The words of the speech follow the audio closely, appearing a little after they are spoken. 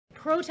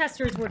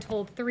Protesters were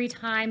told 3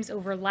 times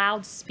over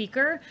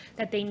loudspeaker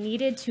that they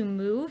needed to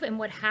move, and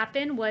what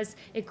happened was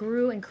it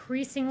grew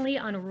increasingly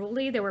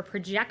unruly. There were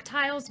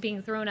projectiles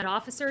being thrown at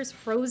officers,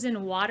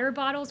 frozen water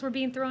bottles were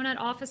being thrown at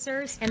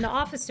officers, and the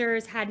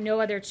officers had no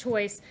other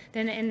choice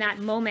than in that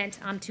moment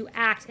to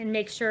act and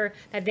make sure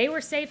that they were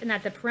safe and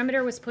that the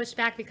perimeter was pushed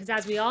back, because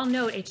as we all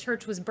know, a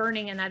church was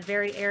burning in that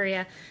very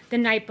area the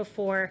night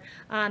before.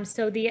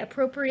 So the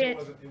appropriate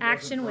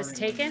action was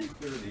taken.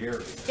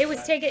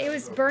 It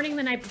was burning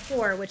the night before,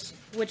 which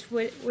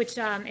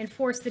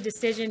enforced the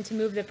decision to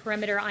move the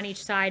perimeter on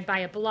each side by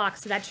a block,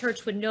 so that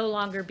church would no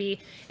longer be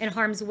in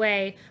harm's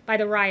way by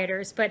the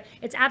rioters. But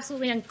it's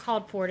absolutely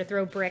uncalled for to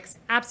throw bricks,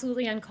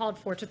 absolutely uncalled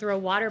for to throw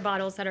water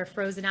bottles that are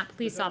frozen at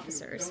police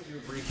officers. Don't you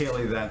agree,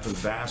 Kayleigh, that the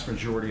vast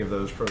majority of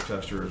those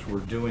protesters were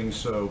doing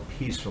so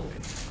peacefully,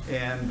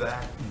 and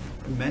that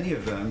many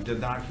of them did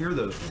not hear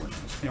those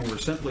warnings and were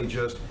simply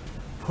just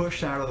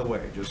pushed out of the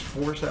way, just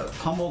forced out,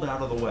 pummeled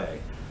out of the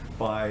way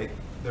by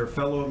their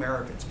fellow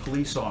Americans,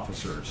 police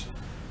officers?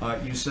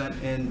 You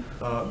sent in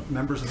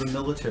members of the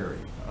military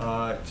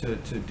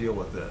to deal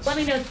with this. Let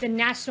me note the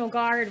National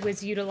Guard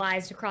was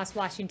utilized across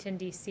Washington,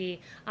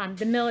 D.C.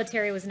 The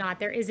military was not.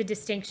 There is a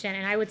distinction,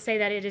 and I would say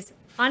that it is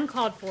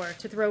uncalled for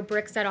to throw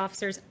bricks at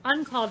officers,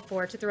 uncalled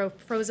for to throw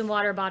frozen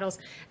water bottles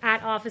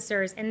at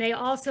officers. And they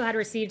also had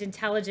received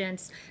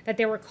intelligence that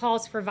there were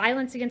calls for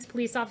violence against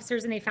police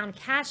officers, and they found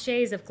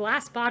caches of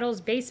glass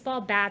bottles,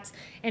 baseball bats,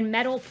 and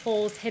metal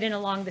poles hidden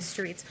along the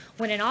streets.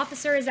 When an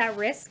officer is at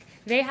risk,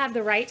 they have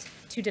the right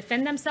to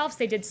defend themselves.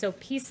 They did so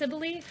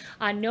peaceably.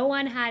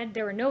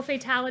 There were no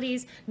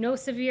fatalities, no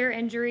severe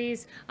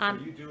injuries.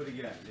 You do it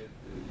again.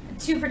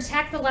 To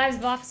protect the lives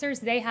of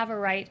officers, they have a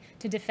right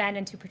to defend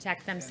and to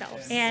protect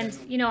themselves. And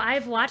you know,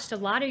 I've watched a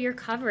lot of your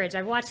coverage.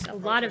 I've watched a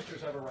lot of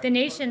the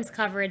nation's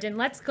coverage, and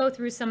let's go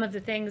through some of the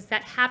things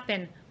that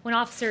happen when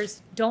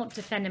officers don't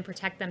defend and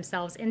protect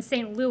themselves. In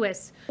St.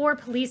 Louis, 4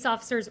 police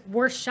officers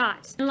were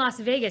shot. In Las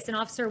Vegas, an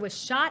officer was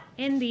shot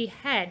in the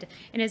head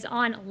and is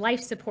on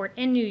life support.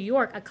 In New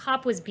York, a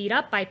cop was beat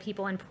up by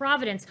people. In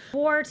Providence,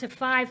 4 to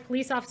 5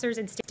 police officers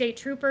and state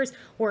troopers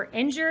were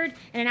injured.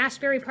 And in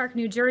Ashbury Park,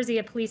 New Jersey,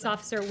 a police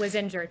officer was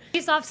injured.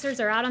 Police officers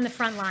are out on the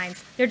front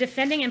lines. They're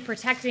defending and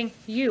protecting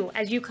you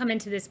as you come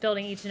into this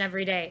building each and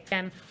every day.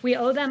 We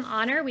owe them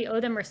honor, we owe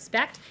them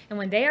respect, and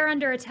when they are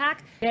under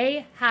attack,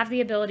 they have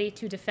the ability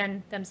to defend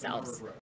themselves.